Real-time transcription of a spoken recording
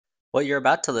What you're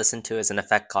about to listen to is an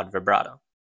effect called vibrato.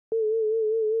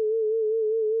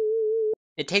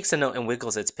 It takes a note and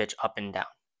wiggles its pitch up and down.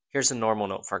 Here's a normal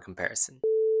note for comparison.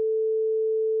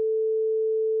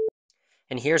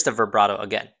 And here's the vibrato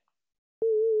again.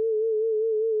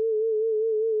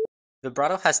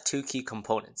 Vibrato has two key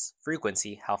components: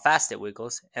 frequency, how fast it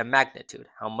wiggles, and magnitude,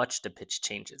 how much the pitch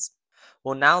changes.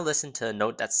 We'll now listen to a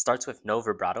note that starts with no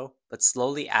vibrato, but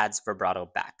slowly adds vibrato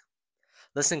back.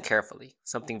 Listen carefully,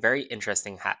 something very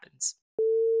interesting happens.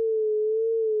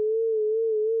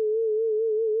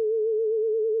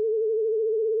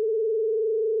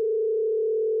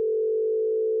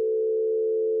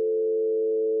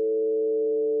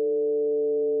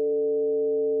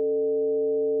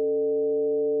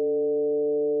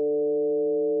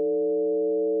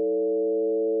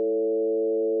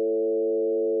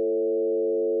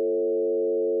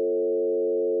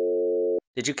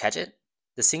 Did you catch it?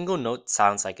 The single note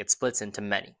sounds like it splits into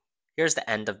many. Here's the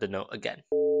end of the note again.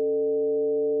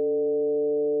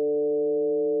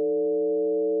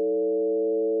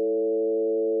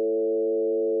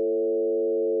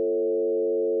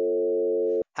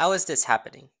 How is this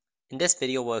happening? In this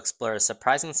video, we'll explore the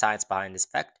surprising science behind this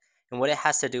effect and what it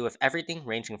has to do with everything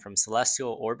ranging from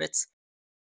celestial orbits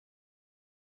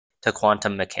to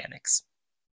quantum mechanics.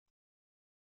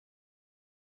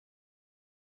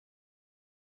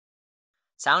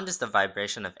 Sound is the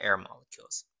vibration of air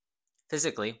molecules.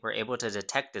 Physically, we're able to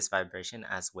detect this vibration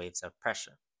as waves of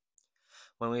pressure.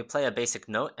 When we play a basic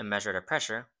note and measure the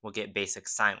pressure, we'll get basic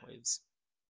sine waves.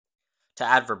 To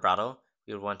add vibrato,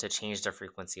 we would want to change the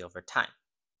frequency over time.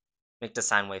 Make the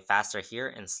sine wave faster here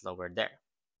and slower there.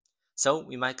 So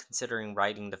we might consider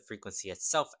writing the frequency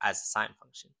itself as a sine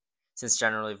function. Since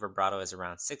generally vibrato is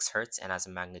around 6 Hz and has a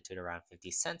magnitude around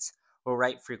 50 cents, we'll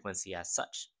write frequency as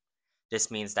such. This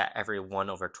means that every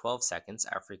 1/12 seconds,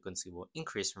 our frequency will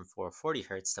increase from 440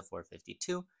 Hz to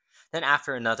 452. Then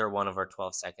after another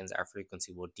 1/12 seconds, our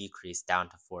frequency will decrease down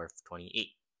to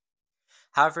 428.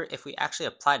 However, if we actually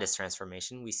apply this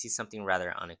transformation, we see something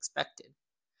rather unexpected.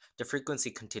 The frequency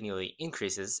continually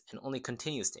increases and only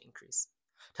continues to increase.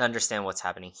 To understand what's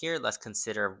happening here, let's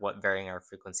consider what varying our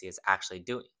frequency is actually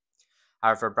doing.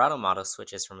 Our vibrato model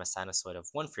switches from a sinusoid of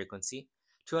one frequency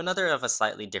to another of a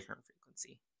slightly different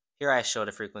frequency. Here I show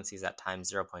the frequencies at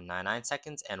times 0.99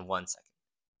 seconds and 1 second.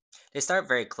 They start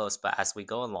very close, but as we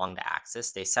go along the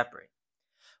axis, they separate.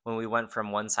 When we went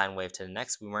from one sine wave to the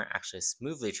next, we weren't actually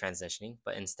smoothly transitioning,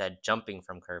 but instead jumping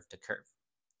from curve to curve.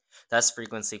 Thus,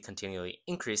 frequency continually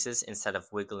increases instead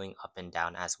of wiggling up and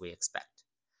down as we expect.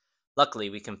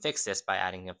 Luckily, we can fix this by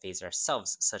adding a phase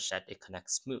ourselves such that it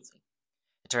connects smoothly.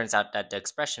 It turns out that the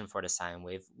expression for the sine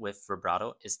wave with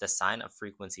vibrato is the sine of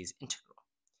frequency's integral.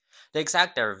 The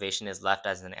exact derivation is left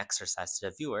as an exercise to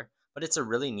the viewer, but it's a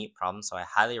really neat problem, so I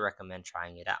highly recommend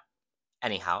trying it out.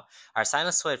 Anyhow, our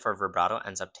sinusoid for vibrato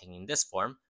ends up taking this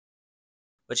form,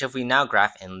 which if we now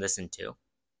graph and listen to,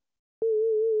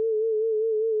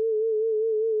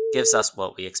 gives us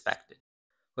what we expected.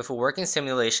 With a working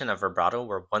simulation of vibrato,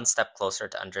 we're one step closer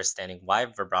to understanding why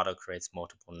vibrato creates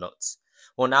multiple notes.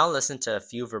 We'll now listen to a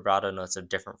few vibrato notes of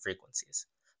different frequencies.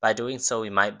 By doing so, we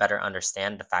might better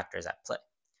understand the factors at play.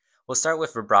 We'll start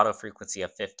with vibrato frequency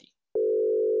of 50.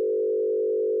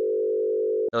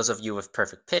 Those of you with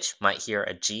perfect pitch might hear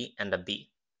a G and a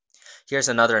B. Here's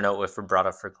another note with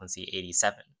vibrato frequency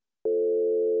 87.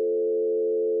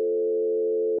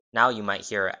 Now you might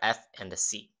hear a F and a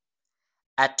C.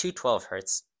 At 212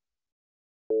 Hz,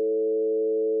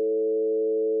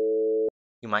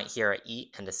 you might hear a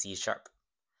E and a C sharp.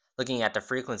 Looking at the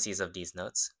frequencies of these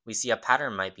notes, we see a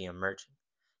pattern might be emerging.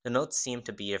 The notes seem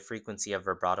to be a frequency of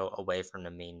vibrato away from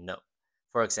the main note.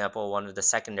 For example, one of the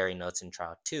secondary notes in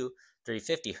trial 2,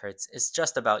 350 Hz, is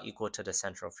just about equal to the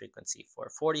central frequency,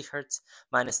 440 Hz,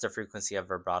 minus the frequency of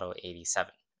vibrato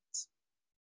 87 Hz.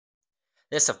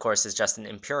 This, of course, is just an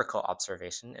empirical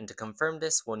observation, and to confirm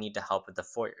this, we'll need the help of the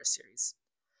Fourier series.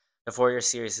 The Fourier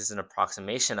series is an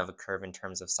approximation of a curve in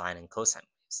terms of sine and cosine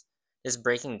waves. This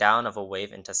breaking down of a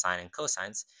wave into sine and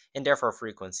cosines, and therefore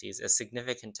frequencies, is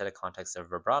significant to the context of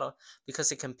vibrato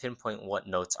because it can pinpoint what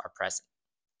notes are present.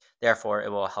 Therefore, it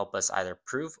will help us either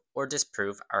prove or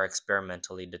disprove our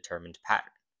experimentally determined pattern.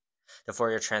 The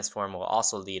Fourier transform will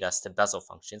also lead us to Bessel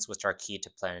functions, which are key to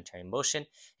planetary motion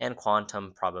and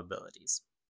quantum probabilities.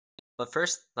 But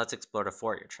first, let's explore the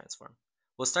Fourier transform.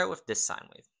 We'll start with this sine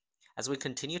wave. As we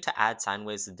continue to add sine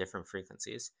waves to different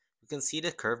frequencies, we can see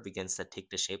the curve begins to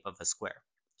take the shape of a square.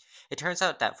 It turns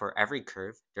out that for every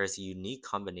curve, there is a unique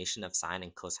combination of sine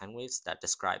and cosine waves that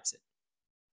describes it.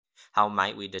 How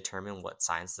might we determine what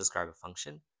signs describe a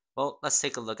function? Well, let's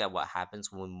take a look at what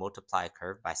happens when we multiply a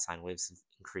curve by sine waves of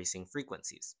increasing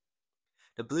frequencies.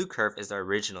 The blue curve is the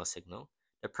original signal,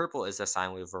 the purple is the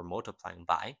sine wave we're multiplying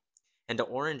by, and the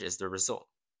orange is the result.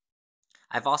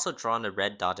 I've also drawn a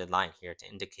red dotted line here to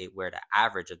indicate where the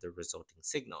average of the resulting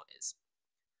signal is.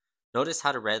 Notice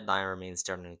how the red line remains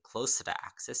generally close to the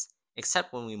axis,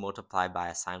 except when we multiply by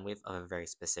a sine wave of a very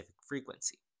specific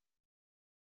frequency.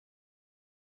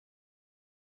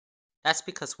 That's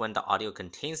because when the audio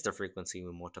contains the frequency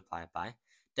we multiply it by,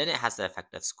 then it has the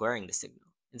effect of squaring the signal.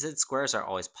 And since squares are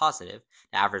always positive,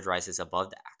 the average rises above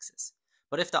the axis.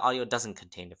 But if the audio doesn't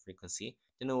contain the frequency,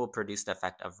 then it will produce the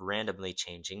effect of randomly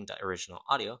changing the original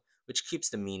audio, which keeps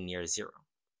the mean near zero.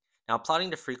 Now, plotting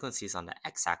the frequencies on the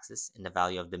x-axis and the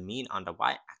value of the mean on the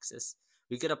y-axis,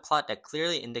 we get a plot that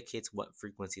clearly indicates what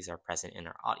frequencies are present in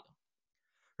our audio.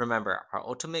 Remember, our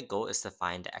ultimate goal is to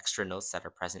find the extra notes that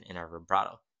are present in our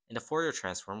vibrato, and the Fourier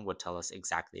transform would tell us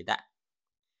exactly that.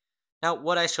 Now,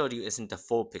 what I showed you isn't the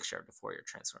full picture of the Fourier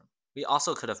transform. We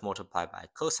also could have multiplied by a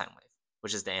cosine wave,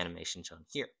 which is the animation shown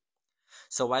here.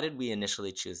 So why did we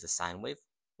initially choose the sine wave?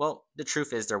 Well, the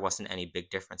truth is there wasn't any big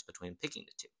difference between picking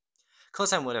the two.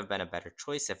 Cosine would have been a better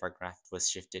choice if our graph was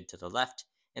shifted to the left,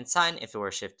 and sine if it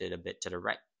were shifted a bit to the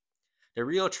right. The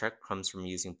real trick comes from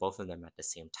using both of them at the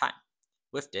same time.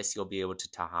 With this, you'll be able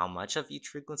to tell how much of each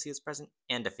frequency is present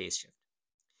and the phase shift.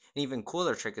 An even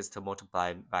cooler trick is to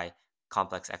multiply by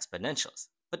complex exponentials,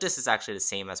 but this is actually the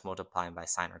same as multiplying by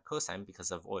sine or cosine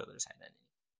because of Euler's identity.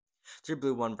 3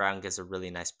 blue 1 brown gives a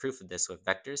really nice proof of this with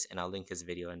vectors, and I'll link his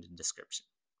video in the description.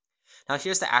 Now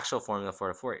here's the actual formula for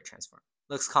a Fourier transform.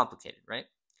 Looks complicated, right?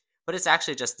 But it's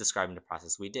actually just describing the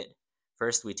process we did.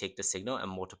 First, we take the signal and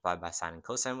multiply by sine and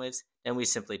cosine waves, then we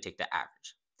simply take the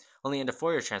average. Only in the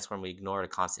Fourier transform, we ignore the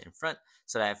constant in front,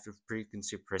 so that if the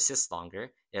frequency persists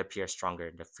longer, it appears stronger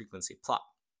in the frequency plot.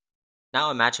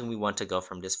 Now imagine we want to go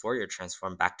from this Fourier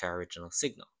transform back to our original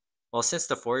signal. Well, since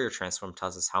the Fourier transform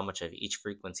tells us how much of each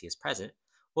frequency is present,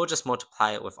 we'll just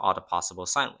multiply it with all the possible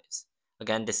sine waves.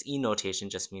 Again, this E notation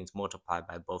just means multiply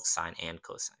by both sine and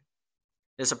cosine.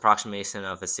 This approximation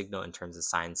of a signal in terms of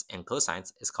sines and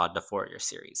cosines is called the Fourier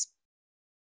series.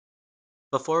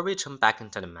 Before we jump back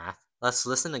into the math, let's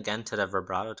listen again to the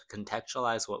vibrato to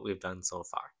contextualize what we've done so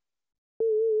far.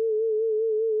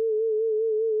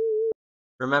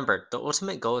 Remember, the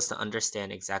ultimate goal is to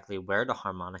understand exactly where the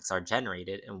harmonics are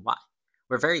generated and why.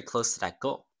 We're very close to that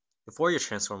goal. The Fourier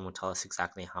transform will tell us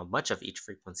exactly how much of each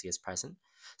frequency is present,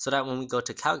 so that when we go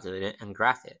to calculate it and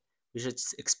graph it, we should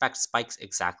expect spikes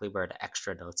exactly where the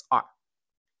extra notes are.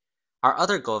 Our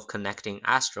other goal of connecting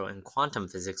astro and quantum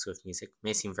physics with music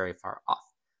may seem very far off,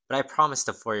 but I promise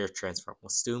the Fourier transform will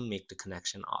soon make the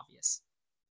connection obvious.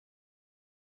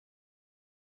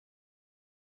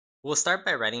 We'll start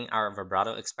by writing our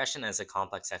vibrato expression as a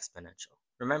complex exponential.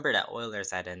 Remember that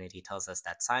Euler's identity tells us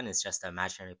that sine is just the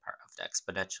imaginary part of the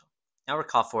exponential. Now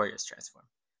recall Fourier's transform.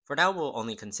 For now, we'll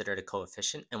only consider the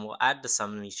coefficient, and we'll add the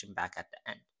summation back at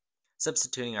the end.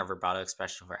 Substituting our vibrato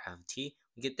expression for f of t,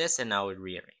 we get this, and now we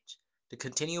rearrange. To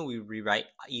continue, we rewrite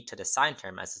e to the sine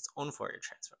term as its own Fourier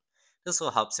transform. This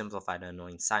will help simplify the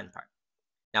annoying sine part.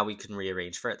 Now we can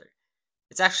rearrange further.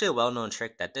 It's actually a well-known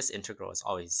trick that this integral is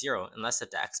always 0 unless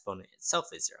if the exponent itself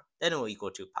is 0, then it will equal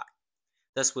 2 pi.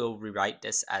 Thus we'll rewrite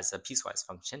this as a piecewise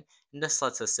function, and this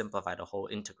lets us simplify the whole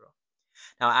integral.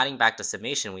 Now adding back the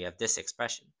summation, we have this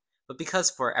expression. But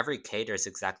because for every k there's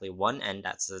exactly one n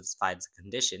that satisfies the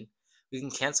condition, we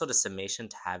can cancel the summation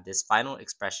to have this final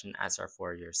expression as our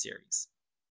Fourier series.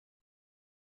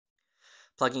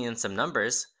 Plugging in some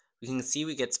numbers, we can see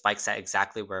we get spikes at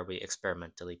exactly where we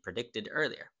experimentally predicted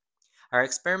earlier. Our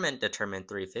experiment determined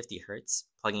 350 Hz.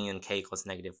 Plugging in k equals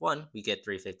 -1, we get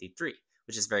 353,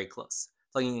 which is very close.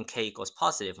 Plugging in k equals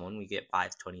 +1, we get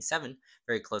 527,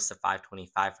 very close to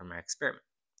 525 from our experiment.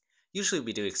 Usually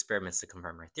we do experiments to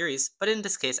confirm our theories, but in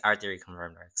this case our theory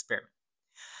confirmed our experiment.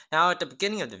 Now at the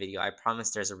beginning of the video, I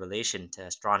promised there's a relation to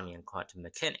astronomy and quantum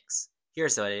mechanics.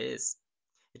 Here's what it is.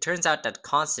 It turns out that the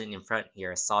constant in front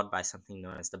here is solved by something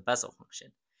known as the Bessel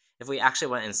function. If we actually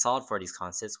went and solved for these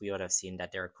constants, we would have seen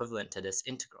that they're equivalent to this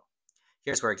integral.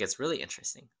 Here's where it gets really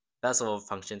interesting. Bessel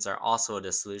functions are also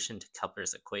the solution to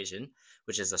Kepler's equation,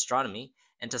 which is astronomy,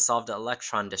 and to solve the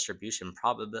electron distribution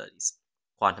probabilities,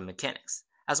 quantum mechanics,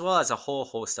 as well as a whole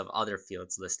host of other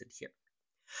fields listed here.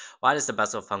 Why does the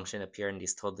Bessel function appear in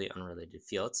these totally unrelated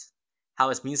fields?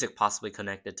 How is music possibly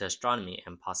connected to astronomy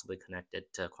and possibly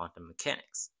connected to quantum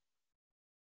mechanics?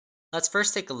 Let's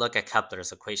first take a look at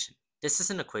Kepler's equation. This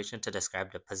is an equation to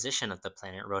describe the position of the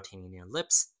planet rotating in an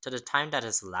ellipse to the time that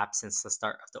has elapsed since the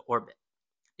start of the orbit.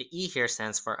 The E here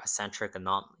stands for eccentric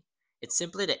anomaly, It's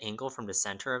simply the angle from the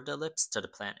center of the ellipse to the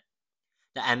planet.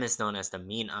 The m is known as the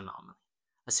mean anomaly.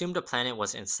 Assume the planet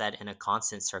was instead in a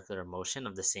constant circular motion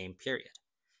of the same period.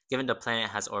 Given the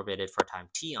planet has orbited for time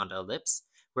t on the ellipse,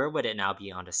 where would it now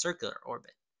be on the circular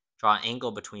orbit? Draw an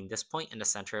angle between this point and the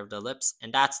center of the ellipse,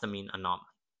 and that's the mean anomaly.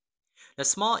 The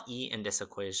small e in this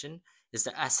equation is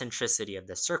the eccentricity of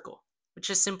the circle, which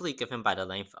is simply given by the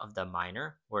length of the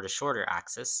minor or the shorter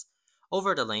axis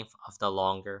over the length of the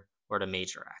longer or the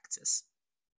major axis.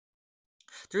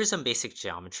 Through some basic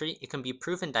geometry, it can be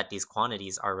proven that these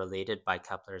quantities are related by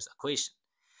Kepler's equation.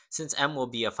 Since m will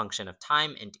be a function of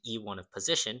time and e one of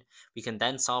position, we can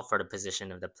then solve for the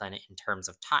position of the planet in terms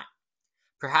of time.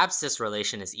 Perhaps this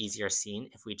relation is easier seen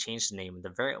if we change the name of the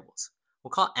variables.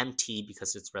 We'll call mt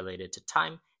because it's related to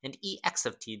time, and ex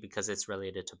of t because it's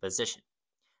related to position.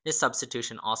 This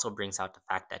substitution also brings out the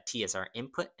fact that t is our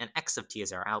input and x of t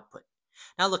is our output.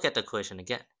 Now look at the equation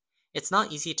again. It's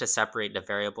not easy to separate the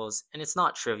variables, and it's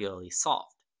not trivially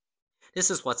solved.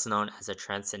 This is what's known as a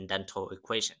transcendental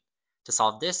equation. To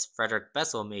solve this, Frederick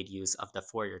Bessel made use of the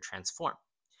Fourier transform.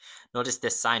 Notice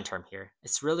this sign term here.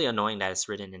 It's really annoying that it's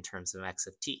written in terms of x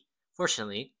of t.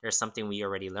 Fortunately, there's something we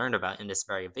already learned about in this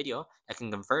very video that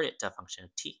can convert it to a function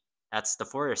of t. That's the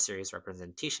Fourier series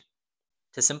representation.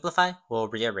 To simplify, we'll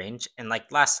rearrange, and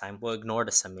like last time, we'll ignore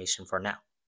the summation for now.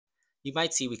 You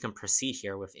might see we can proceed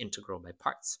here with integral by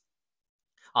parts.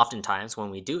 Oftentimes, when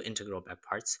we do integral by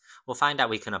parts, we'll find that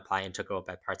we can apply integral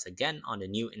by parts again on the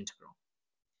new integral.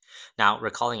 Now,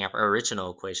 recalling our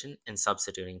original equation and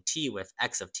substituting t with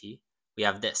x of t, we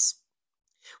have this,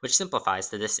 which simplifies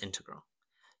to this integral.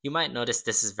 You might notice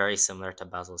this is very similar to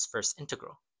Bessel's first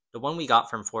integral, the one we got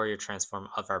from Fourier transform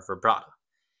of our vibrato.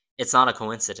 It's not a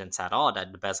coincidence at all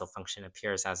that the Bessel function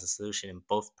appears as a solution in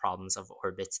both problems of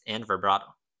orbits and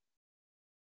vibrato.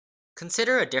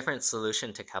 Consider a different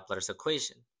solution to Kepler's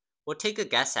equation. We'll take a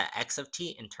guess at x of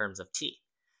t in terms of t.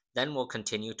 Then we'll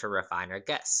continue to refine our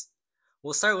guess.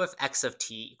 We'll start with x of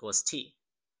t equals t.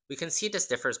 We can see this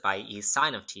differs by e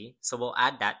sine of t, so we'll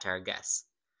add that to our guess.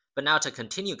 But now to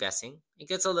continue guessing, it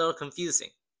gets a little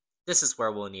confusing. This is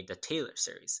where we'll need the Taylor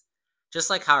series. Just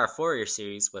like how our Fourier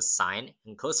series was sine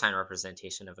and cosine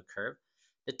representation of a curve,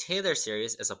 the Taylor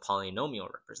series is a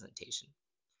polynomial representation.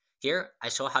 Here, I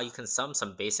show how you can sum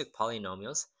some basic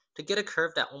polynomials to get a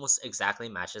curve that almost exactly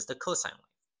matches the cosine wave.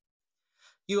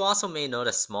 You also may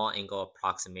notice small angle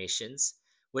approximations,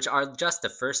 which are just the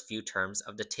first few terms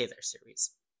of the Taylor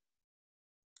series.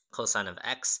 Cosine of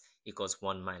x equals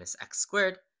 1 minus x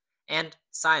squared, and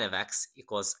sine of x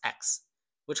equals x,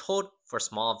 which hold for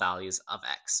small values of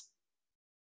x.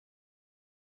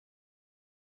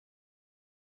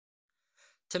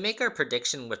 To make our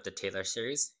prediction with the Taylor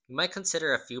series, you might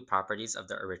consider a few properties of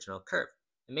the original curve,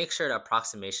 and make sure the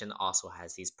approximation also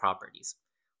has these properties.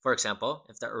 For example,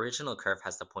 if the original curve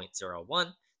has the point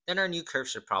 0,1, then our new curve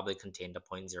should probably contain the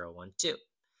point 0,1 too.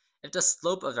 If the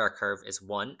slope of our curve is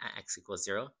 1 at x equals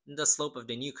 0, then the slope of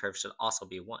the new curve should also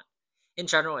be 1. In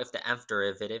general, if the nth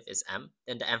derivative is m,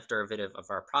 then the nth derivative of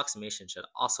our approximation should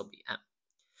also be m.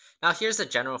 Now here's the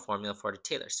general formula for the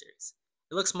Taylor series.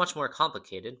 It looks much more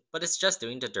complicated, but it's just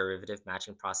doing the derivative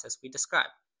matching process we described.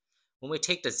 When we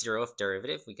take the 0th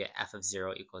derivative, we get f of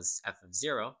 0 equals f of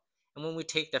 0, and when we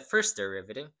take the first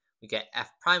derivative, we get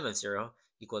f prime of 0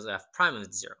 equals f prime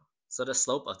of 0, so the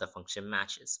slope of the function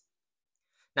matches.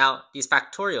 Now, these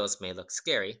factorials may look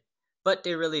scary, but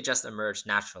they really just emerge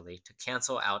naturally to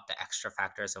cancel out the extra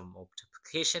factors of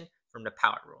multiplication from the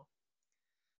power rule.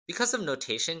 Because of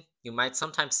notation, you might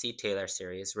sometimes see Taylor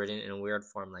series written in a weird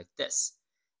form like this.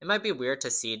 It might be weird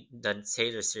to see the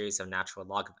Taylor series of natural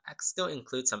log of x still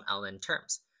include some ln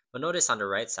terms, but notice on the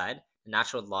right side, the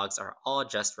natural logs are all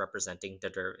just representing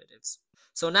the derivatives.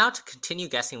 So now to continue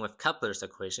guessing with Kepler's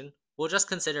equation, we'll just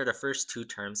consider the first two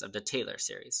terms of the Taylor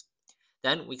series.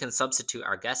 Then we can substitute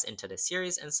our guess into the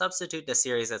series and substitute the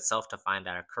series itself to find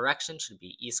that our correction should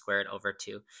be e squared over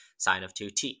 2 sine of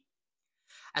 2t.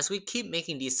 As we keep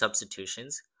making these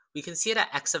substitutions, we can see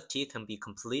that x of t can be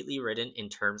completely written in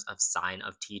terms of sine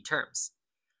of t terms.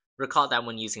 Recall that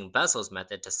when using Bessel's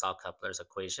method to solve Kepler's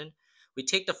equation, we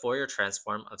take the Fourier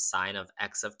transform of sine of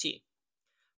x of t.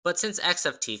 But since x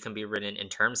of t can be written in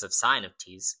terms of sine of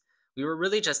t's, we were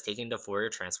really just taking the Fourier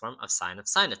transform of sine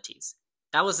of t's.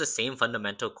 That was the same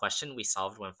fundamental question we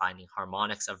solved when finding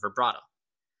harmonics of vibrato.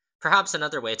 Perhaps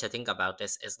another way to think about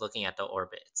this is looking at the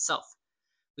orbit itself.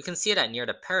 We can see that near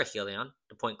the perihelion,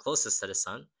 the point closest to the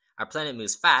sun, our planet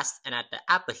moves fast, and at the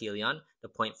aphelion, the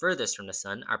point furthest from the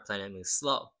sun, our planet moves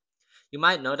slow. You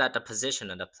might know that the position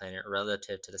of the planet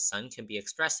relative to the sun can be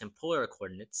expressed in polar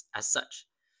coordinates as such.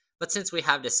 But since we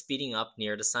have this speeding up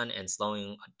near the sun and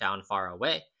slowing down far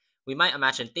away, we might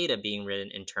imagine theta being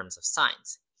written in terms of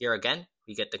sines. Here again,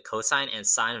 we get the cosine and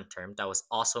sine term that was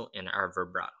also in our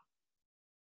vibrato.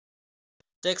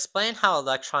 To explain how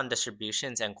electron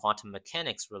distributions and quantum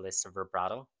mechanics relates to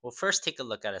vibrato, we'll first take a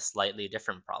look at a slightly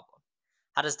different problem.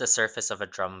 How does the surface of a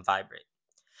drum vibrate?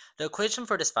 The equation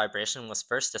for this vibration was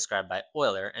first described by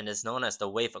Euler and is known as the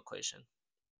wave equation.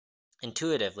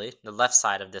 Intuitively, the left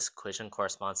side of this equation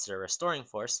corresponds to the restoring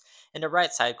force, and the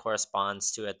right side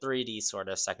corresponds to a 3D sort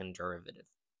of second derivative.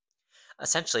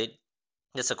 Essentially,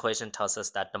 this equation tells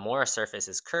us that the more a surface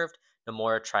is curved, the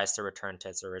more it tries to return to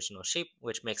its original shape,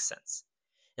 which makes sense.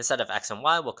 Instead of x and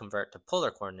y, we'll convert to polar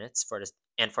coordinates,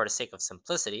 and for the sake of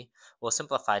simplicity, we'll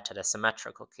simplify to the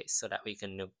symmetrical case so that we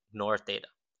can ignore theta.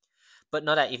 But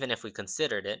note that even if we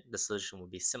considered it, the solution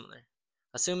would be similar.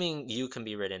 Assuming u can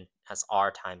be written as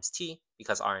r times t,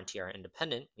 because r and t are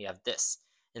independent, we have this.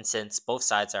 And since both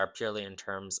sides are purely in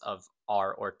terms of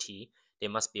r or t, they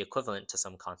must be equivalent to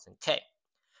some constant k.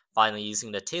 Finally,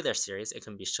 using the Taylor series, it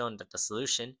can be shown that the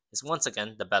solution is once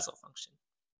again the Bessel function.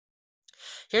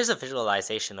 Here's a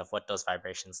visualization of what those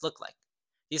vibrations look like.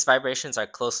 These vibrations are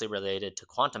closely related to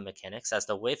quantum mechanics, as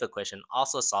the wave equation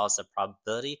also solves the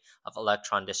probability of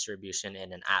electron distribution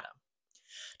in an atom.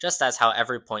 Just as how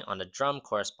every point on the drum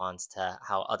corresponds to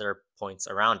how other points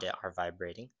around it are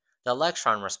vibrating, the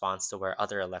electron responds to where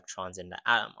other electrons in the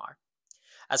atom are.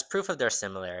 As proof of their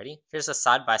similarity, here's a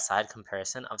side-by-side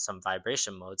comparison of some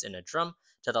vibration modes in a drum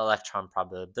to the electron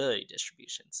probability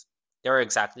distributions. They were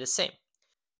exactly the same.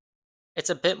 It's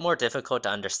a bit more difficult to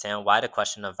understand why the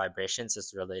question of vibrations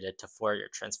is related to Fourier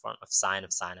transform of sine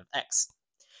of x.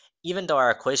 Even though our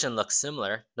equation looks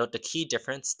similar, note the key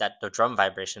difference that the drum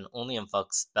vibration only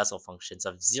invokes Bessel functions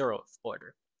of 0th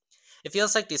order. It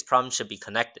feels like these problems should be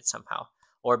connected somehow.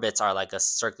 Orbits are like a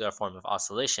circular form of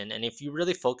oscillation, and if you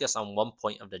really focus on one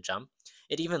point of the drum,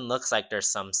 it even looks like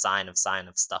there's some sine of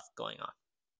stuff going on.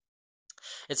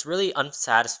 It's really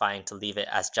unsatisfying to leave it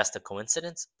as just a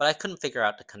coincidence, but I couldn't figure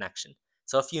out the connection.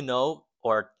 So if you know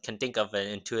or can think of an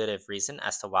intuitive reason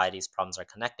as to why these problems are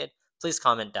connected, please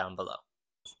comment down below.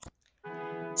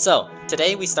 So,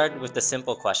 today we started with the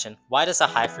simple question, why does a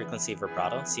high-frequency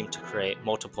vibrato seem to create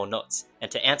multiple notes? And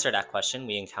to answer that question,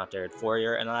 we encountered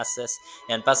Fourier analysis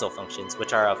and Bessel functions,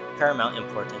 which are of paramount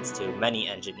importance to many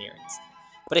engineerings.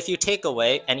 But if you take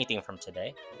away anything from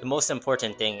today, the most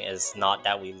important thing is not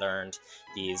that we learned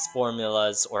these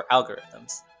formulas or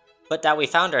algorithms, but that we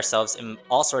found ourselves in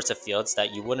all sorts of fields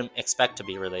that you wouldn't expect to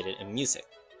be related in music.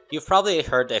 You've probably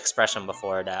heard the expression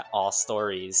before that all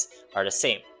stories are the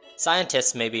same.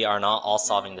 Scientists maybe are not all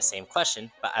solving the same question,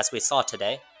 but as we saw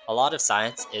today, a lot of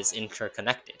science is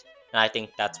interconnected, and I think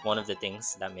that's one of the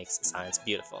things that makes science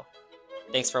beautiful.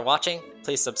 Thanks for watching,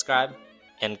 please subscribe,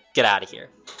 and get out of here.